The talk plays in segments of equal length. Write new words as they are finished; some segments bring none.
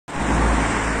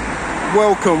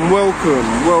Welcome.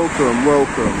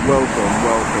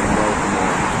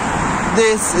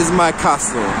 This is my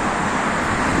castle.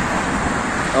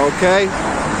 Okay?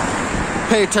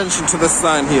 Pay attention to the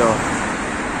sign here.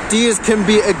 Deers can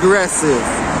be aggressive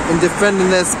in defending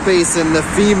their space in the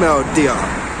female deer.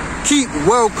 Keep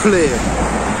well clear.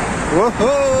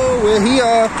 Whoa, we're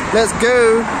here. Let's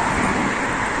go.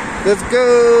 Let's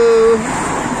go.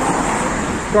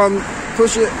 Come,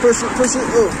 push it.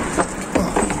 Oh.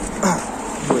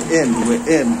 We're in.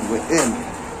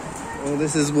 Oh,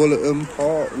 this is Wollaton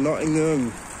Park,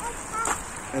 Nottingham.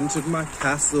 Entered my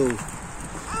castle.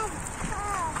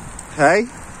 Hey?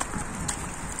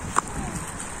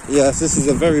 Yes, this is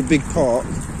a very big park.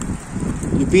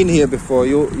 You've been here before,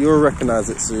 you'll recognise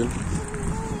it soon.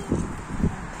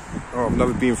 Oh, I've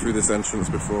never been through this entrance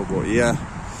before, but yeah.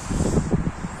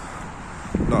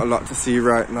 Not a lot to see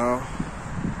right now.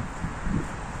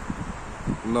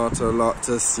 Not a lot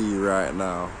to see right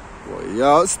now. But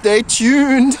y'all stay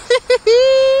tuned.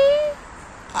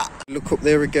 Look up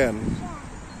there again.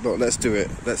 Look, let's do it.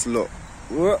 Let's look.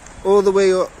 All the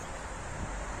way up.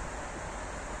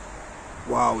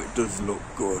 Wow, it does look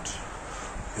good.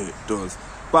 It does.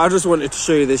 But I just wanted to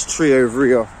show you this tree over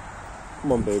here.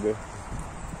 Come on, baby.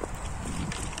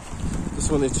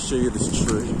 Just wanted to show you this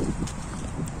tree.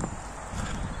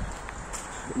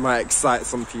 It might excite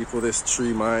some people, this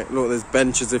tree might. Look, there's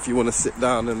benches if you want to sit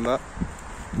down in that.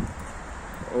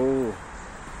 Oh.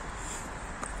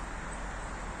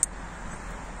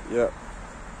 Yep.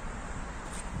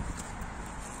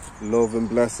 Love and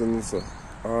blessings.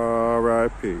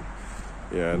 R.I.P.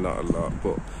 Yeah, not a lot,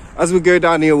 but as we go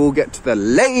down here, we'll get to the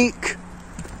lake.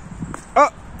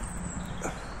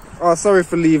 Oh, sorry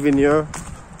for leaving you.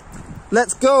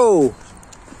 Let's go.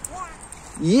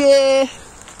 Yeah.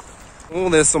 Oh,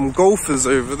 there's some golfers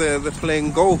over there. They're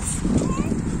playing golf.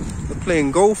 They're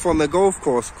playing golf on the golf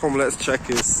course. Come, let's check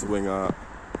his swing out.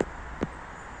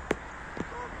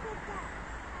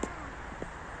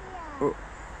 Oh.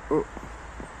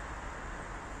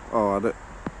 Oh, I don't.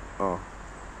 Oh.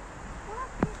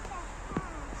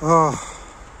 Oh,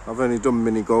 I've only done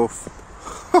mini golf.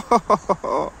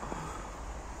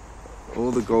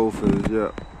 All the golfers,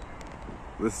 yeah.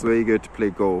 This is where you go to play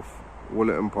golf.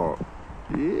 Wollaton Park.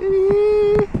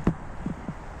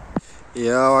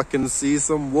 Yeah, I can see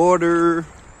some water.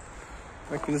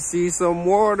 I can see some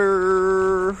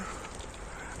water.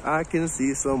 I can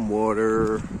see some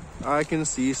water. I can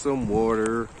see some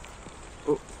water.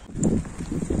 Oh.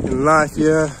 In life,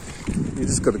 yeah, you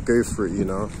just gotta go for it, you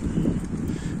know.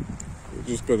 You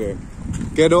just gotta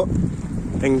get up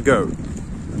and go.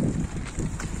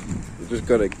 You just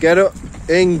gotta get up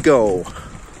and go.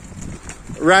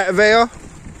 Right, Avea?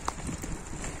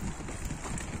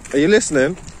 Are you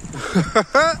listening?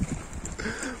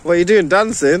 What are you doing,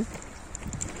 dancing?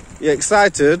 You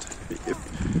excited?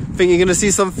 Think you're gonna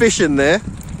see some fish in there?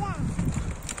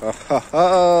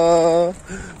 Yeah.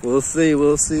 We'll see.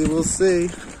 You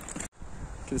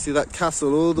can see that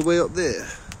castle all the way up there.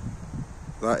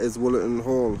 That is Wollaton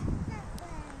Hall.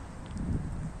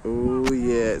 Oh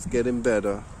yeah, it's getting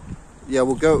better. Yeah,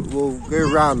 we'll go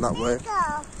around that way.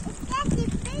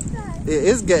 It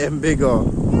is getting bigger.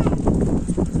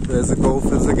 There's the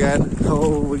golfers again.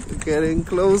 Oh, we're getting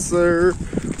closer.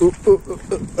 Well,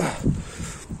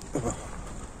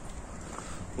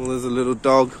 there's a little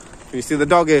dog. Can you see the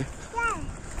doggy? Yeah.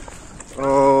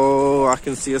 Oh, I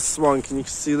can see a swan. Can you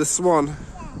see the swan? Yeah.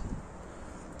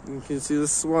 You can see the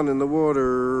swan in the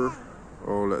water.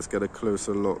 Oh, let's get a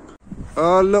closer look.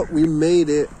 Oh, look, we made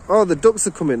it. Oh, the ducks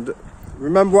are coming.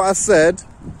 Remember what I said?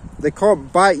 They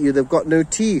can't bite you. They've got no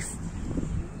teeth.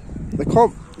 They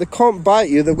can't bite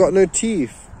you. They've got no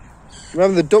teeth.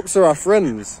 Remember, the ducks are our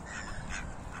friends.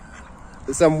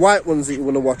 It's them white ones that you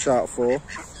want to watch out for.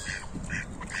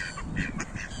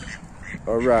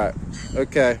 All right.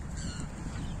 Okay.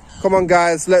 Come on,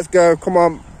 guys. Let's go. Come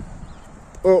on.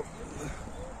 Oh.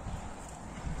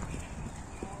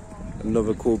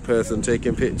 Another cool person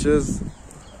taking pictures.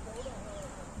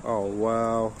 Oh,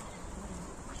 wow.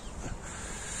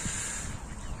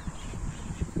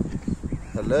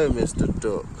 Hello, Mr.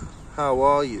 Duck. How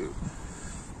are you?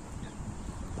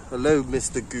 Hello,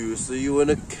 Mr. Goose. Are you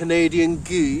a Canadian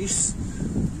goose?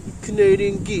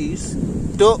 Canadian geese?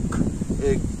 Duck?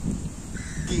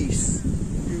 Geese.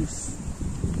 Goose.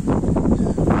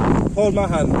 Hold my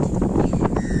hand.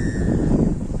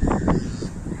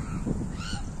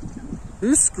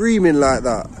 Who's screaming like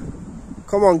that?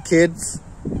 Come on, kids.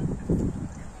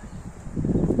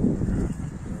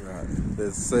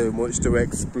 There's so much to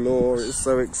explore. It's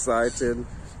so exciting.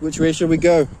 Which way should we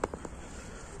go?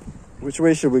 Which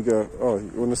way should we go? Oh,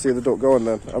 you want to see the duck? Go on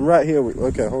then. I'm right here.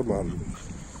 Okay, hold on.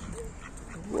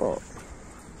 What?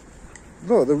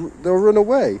 Look, they'll run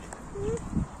away.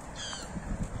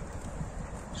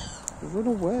 They'll run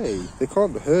away. They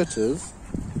can't hurt us.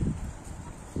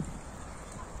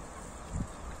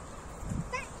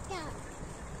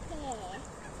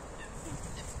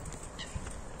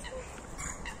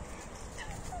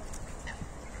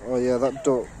 Oh yeah, that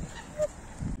duck.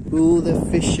 Ooh, they're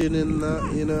fishing in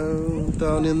that, you know,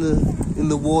 down in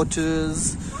the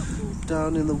waters.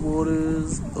 Down in the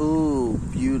waters. Oh,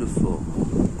 beautiful.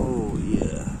 Oh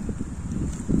yeah.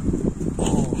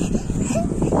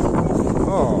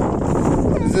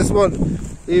 Oh. Is this one?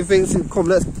 He thinks. Come,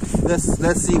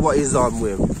 let's see what he's on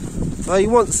with. Oh, you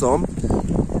want some?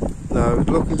 No,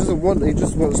 look, he doesn't want. He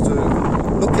just wants to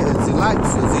look at us. He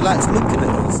likes us. He likes looking at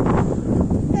us.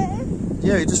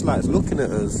 Yeah, he just likes looking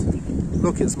at us.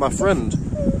 Look, it's my friend.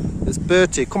 It's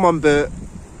Bertie. Come on, Bert.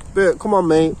 Bert, come on,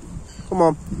 mate. Come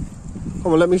on.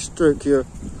 Come on, let me stroke you.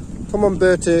 Come on,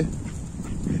 Bertie.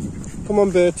 Come on,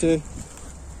 Bertie.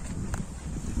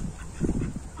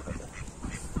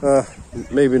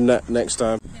 Maybe next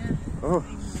time. Yeah. Oh,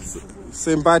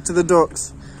 saying bye to the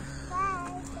ducks.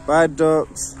 Bye,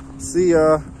 ducks. See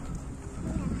ya.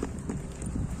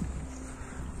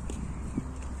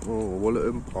 Oh,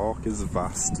 Wollaton Park is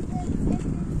vast.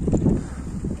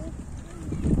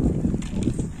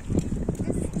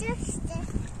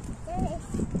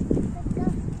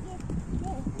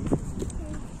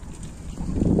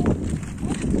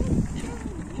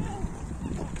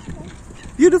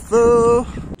 Beautiful.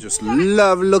 Just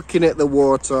love looking at the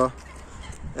water.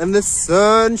 And the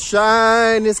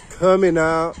sunshine is coming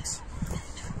out.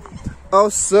 Oh,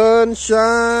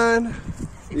 sunshine.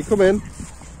 You come in.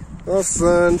 Oh,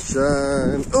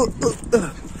 sunshine.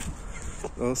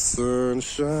 Oh,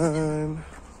 sunshine.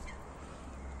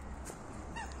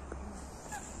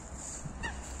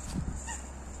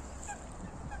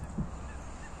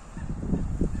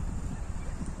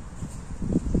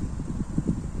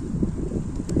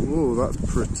 Oh, that's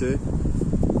pretty.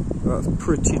 That's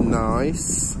pretty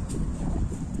nice.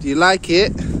 Do you like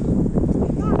it?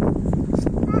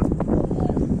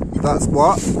 That's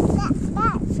what?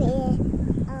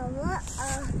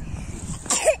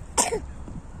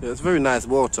 Yeah, it's very nice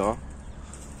water.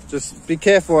 Just be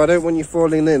careful, I don't want you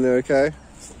falling in, okay?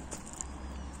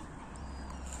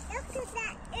 Look at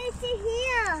that, it's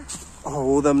here. Oh,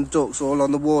 all them ducks all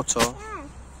on the water. Yeah.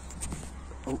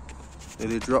 Oh,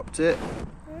 nearly dropped it.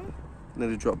 Huh?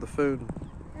 Nearly dropped the phone.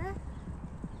 Huh?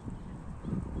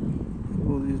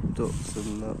 All these ducks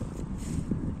and that.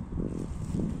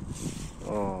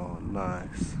 Oh,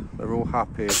 nice. They're all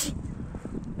happy.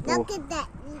 Look at that.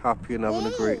 Happy and having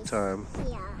a great time.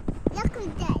 Yeah. Look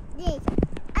at that. This.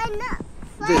 I'm not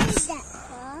This. that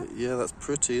far. Yeah, that's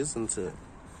pretty, isn't it?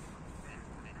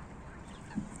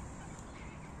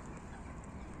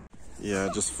 Yeah,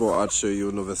 I just thought I'd show you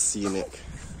another scenic,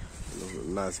 another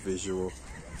nice visual.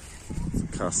 It's a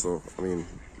castle. I mean,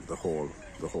 the hall.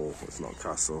 The hall. It's not a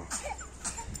castle.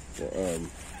 But,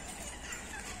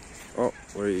 oh,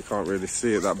 well, you can't really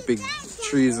see it. That big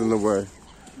tree's in the way.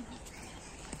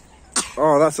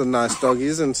 Oh, that's a nice doggy,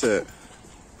 isn't it?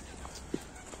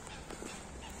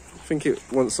 I think it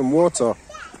wants some water.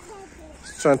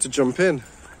 It's trying to jump in.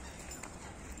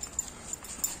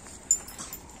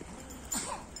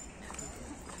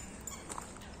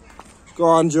 Go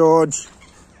on, George.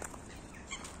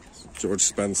 George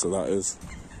Spencer, that is.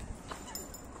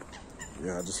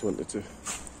 Yeah, I just wanted to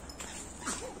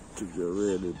give you a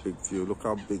really big view. Look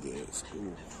how big it is.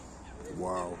 Ooh.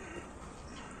 Wow.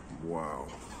 Wow.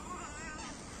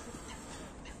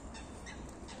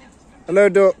 Hello,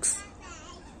 ducks.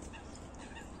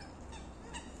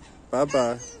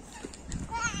 Bye-bye.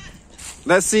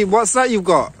 Let's see, what's that you've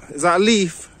got? Is that a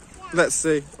leaf? Yeah. Let's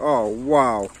see. Oh,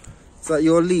 wow. Is that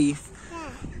your leaf?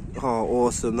 Yeah. Oh,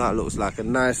 awesome. That looks like a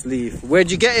nice leaf. Where'd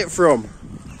you get it from?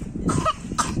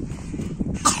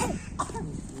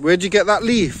 Where'd you get that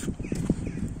leaf?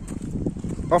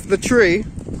 Off the tree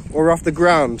or off the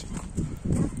ground?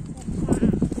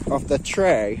 Off the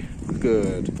tray.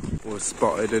 Good. We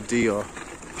spotted a deer.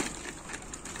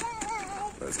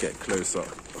 Let's get close up.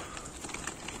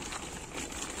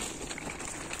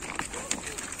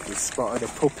 We spotted a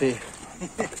puppy.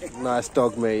 Nice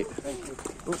dog, mate.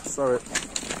 Oops, sorry.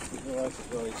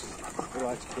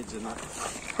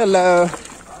 Hello.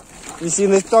 Have you seen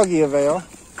this doggy over here?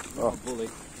 Oh, bully.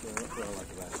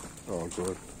 oh,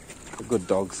 good. They're good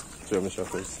dogs, German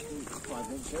Shepherds.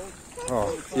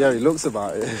 Oh, yeah, he looks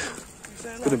about it.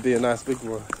 It's going to be a nice big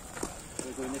one.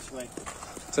 We're going this way.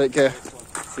 Take care.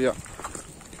 See ya.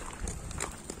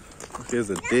 Here's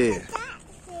a deer.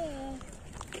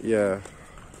 Yeah.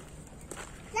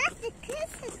 That's the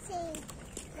Christmas tree.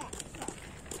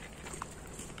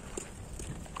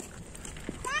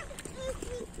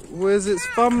 Where's its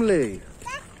family?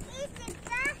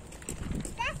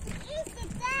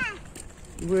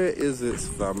 Where is its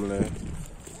family?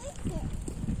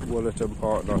 Wollaton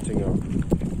Park, Nottingham.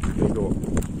 Big up.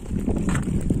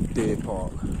 Deer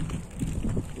park.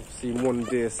 I've seen one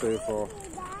deer so far.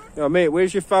 Yo, mate,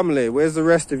 where's your family? Where's the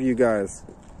rest of you guys?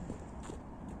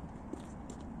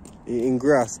 Eating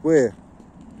grass. Where?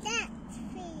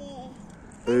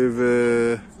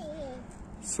 Over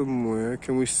somewhere.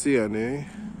 Can we see any?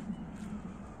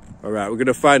 Alright, we're going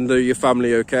to find your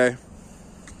family, okay?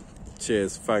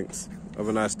 Cheers. Thanks. Have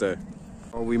a nice day.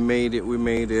 Oh, we made it. We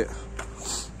made it.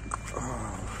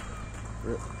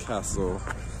 Oh, castle.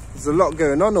 There's a lot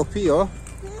going on up here.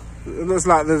 It looks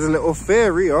like there's a little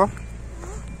fair here.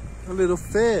 A little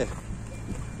fair.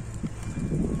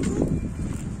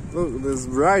 Look, there's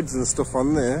rides and stuff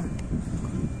on there.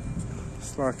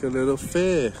 It's like a little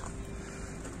fair.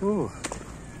 Oh.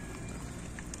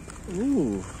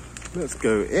 Ooh. Let's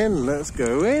go in. Let's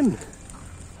go in.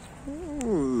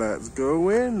 Ooh, let's go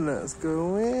in. Let's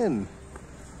go in.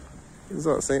 Is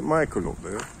that St. Michael up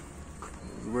there?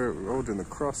 We're holding the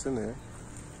cross in here.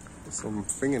 There's some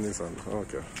thing in his hand.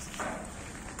 Okay.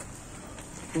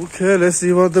 Okay, let's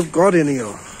see what they've got in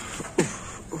here.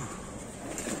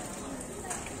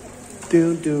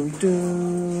 Doom, doom,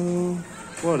 doom.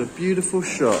 What a beautiful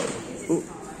shot. Ooh.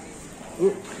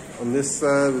 Ooh. On this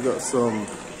side, we've got some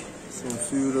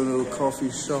food, a little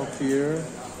coffee shop here.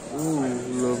 Ooh,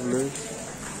 lovely.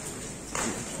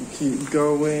 Keep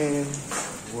going.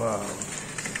 Wow.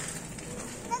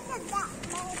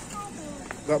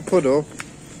 That puddle.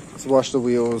 Let's wash the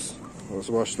wheels. Let's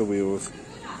wash the wheels.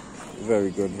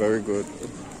 Very good, very good.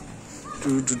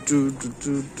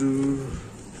 Do.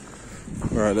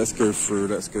 Alright, let's go through,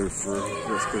 let's go through,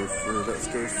 let's go through, let's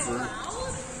go through.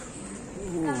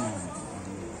 Ooh.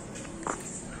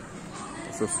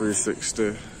 That's a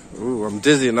 360. Ooh, I'm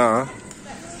dizzy now.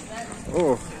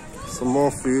 Oh, some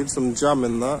more food, some jam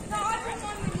in that.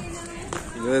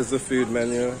 There's the food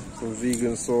menu, some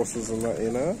vegan sauces and that,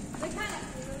 you know.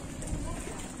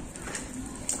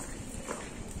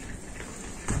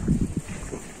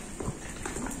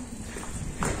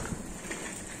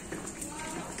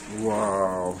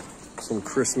 Wow, some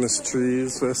Christmas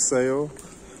trees for sale.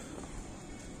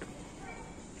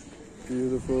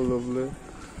 Beautiful, lovely.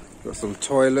 Got some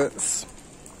toilets.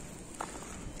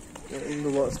 I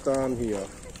wonder what's down here.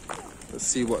 Let's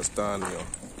see what's down here.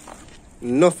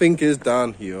 Nothing is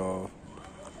down here.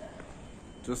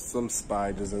 Just some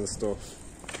spiders and stuff.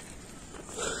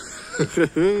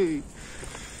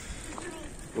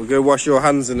 We'll go wash your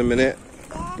hands in a minute,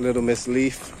 little Miss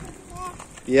Leaf.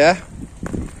 Yeah?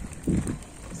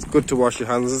 It's good to wash your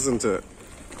hands, isn't it?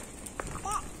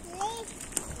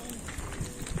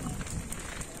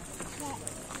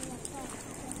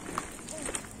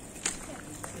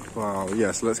 Wow,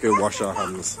 yes, let's go wash our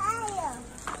hands.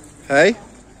 Hey?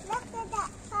 Look at that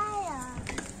fire.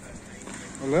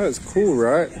 I know, it's cool,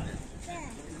 right? Yeah.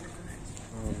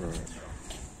 Alright.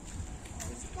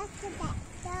 Look at that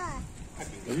door.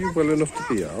 Are you well enough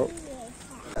to be out?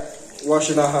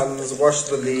 Washing our hands, wash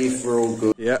the leaf, we're all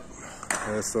good. Yep.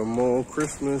 There's some more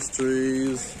Christmas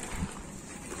trees.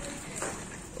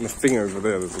 And the thing over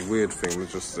there, there's a weird thing that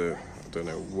just I don't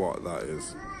know what that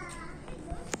is.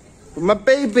 But my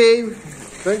baby!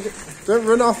 Don't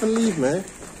run off and leave me.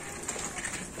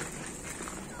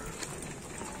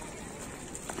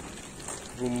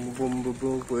 Boom, boom, boom,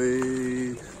 boom,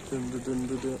 way. Dun, dun, dun,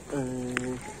 dun, dun,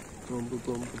 eh. Boom, boom,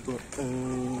 boom, boom,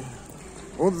 boom, eh.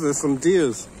 Oh, there's some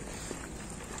deers.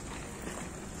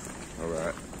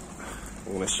 Alright.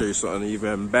 I'm gonna show you something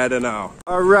even better now.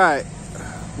 Alright.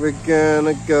 We're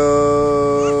gonna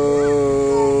go.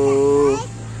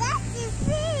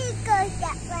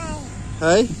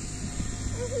 Hey?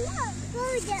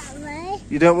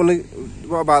 You don't want to...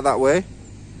 What about that way?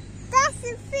 That's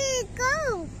the free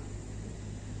go.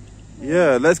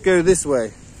 Yeah, let's go this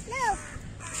way. No,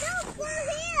 go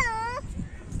here.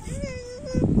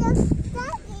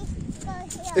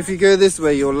 If you go this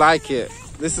way, you'll like it.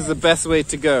 This is the best way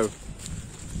to go.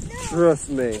 No. Trust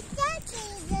me.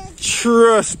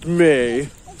 Trust me.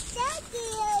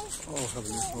 Oh,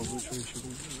 Heavenly Father, which way should we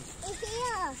go?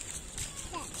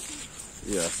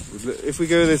 Yeah, if we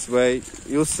go this way,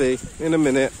 you'll see in a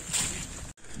minute.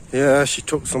 Yeah, she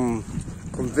took some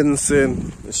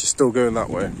convincing, and she's still going that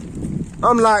way.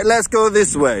 I'm like, let's go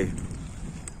this way.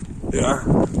 Yeah,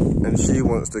 and she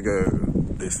wants to go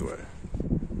this way.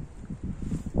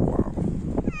 Wow.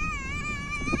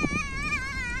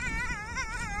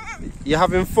 You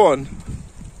having fun?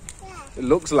 Yeah. It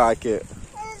looks like it.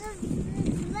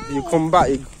 You come back,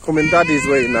 you come in Daddy's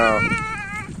way now.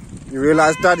 You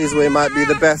realise Daddy's way might be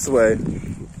the best way.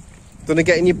 Gonna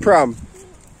get in your pram?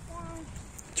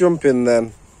 Jump in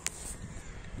then.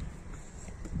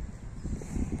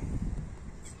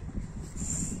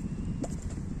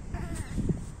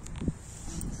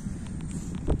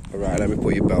 Alright, let me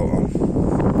put your belt on.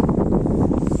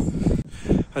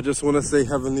 I just want to say,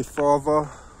 Heavenly Father,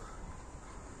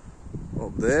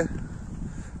 up there,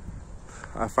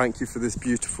 I thank you for this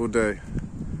beautiful day.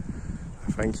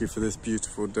 I thank you for this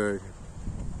beautiful day.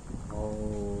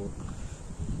 Oh,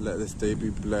 let this day be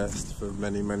blessed for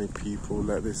many, many people.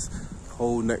 Let this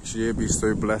whole next year be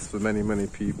so blessed for many, many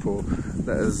people.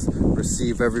 Let us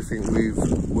receive everything we've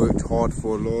worked hard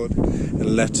for, Lord,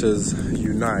 and let us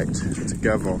unite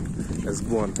together as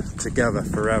one, together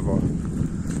forever.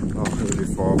 Oh, Holy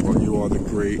Father, you are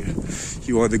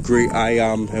the great I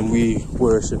am, and we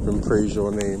worship and praise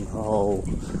your name.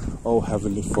 Oh,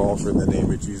 Heavenly Father, in the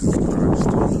name of Jesus Christ,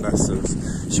 bless us,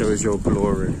 show us your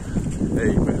glory.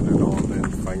 Amen and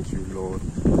amen. Thank you, Lord.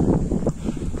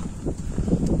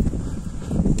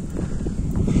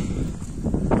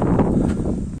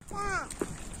 Dad.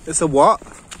 It's a what?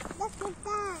 Look at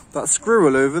that. That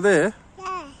squirrel over there?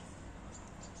 Yeah.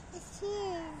 It's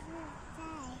here.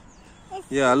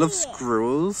 It's Yeah, I love here.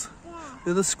 squirrels. Yeah.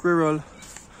 Little squirrel.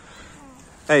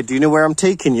 Hey, do you know where I'm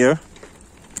taking you?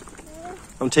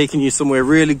 I'm taking you somewhere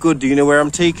really good. Do you know where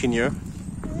I'm taking you?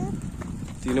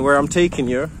 Do you know where I'm taking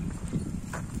you?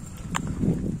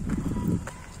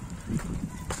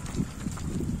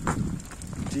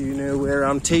 Do you know where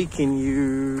I'm taking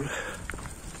you?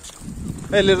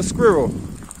 Hey, little squirrel.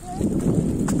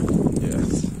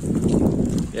 Yes.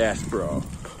 Yes, bro.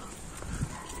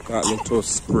 That little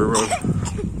squirrel.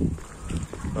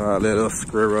 That little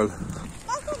squirrel.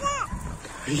 Look at that.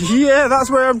 Yeah,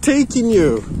 that's where I'm taking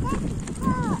you.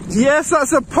 Yes,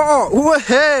 that's a park. Oh,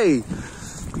 hey.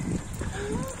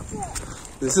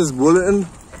 This is Wollaton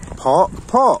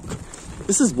Park.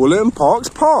 This is Wollaton Park's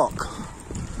park.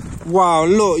 Wow,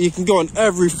 look, you can go on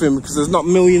everything because there's not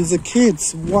millions of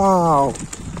kids. Wow.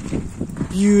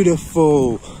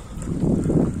 Beautiful.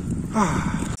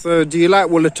 So, do you like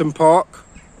Wollaton Park?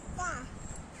 Yeah.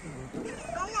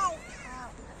 I like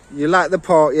it. You like the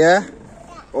park, yeah?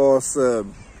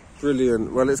 Awesome.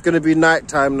 Brilliant. Well, it's going to be night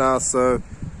time now, so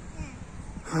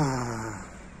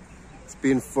it's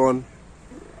been fun.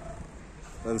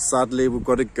 And sadly, we've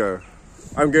got to go.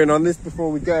 I'm going on this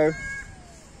before we go.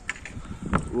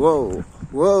 Whoa,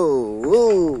 whoa,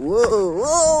 whoa, whoa, whoa,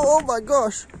 oh my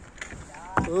gosh.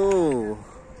 Oh.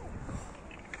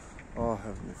 Oh,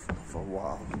 Heavenly Father,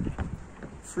 wow.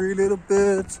 3 little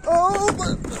birds. Oh,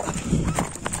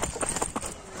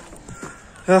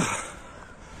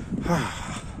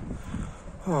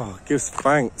 oh, gives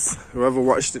thanks. Whoever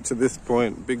watched it to this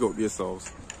point, big up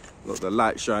yourselves. Look, the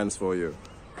light shines for you.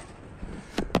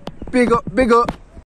 Big up, big up.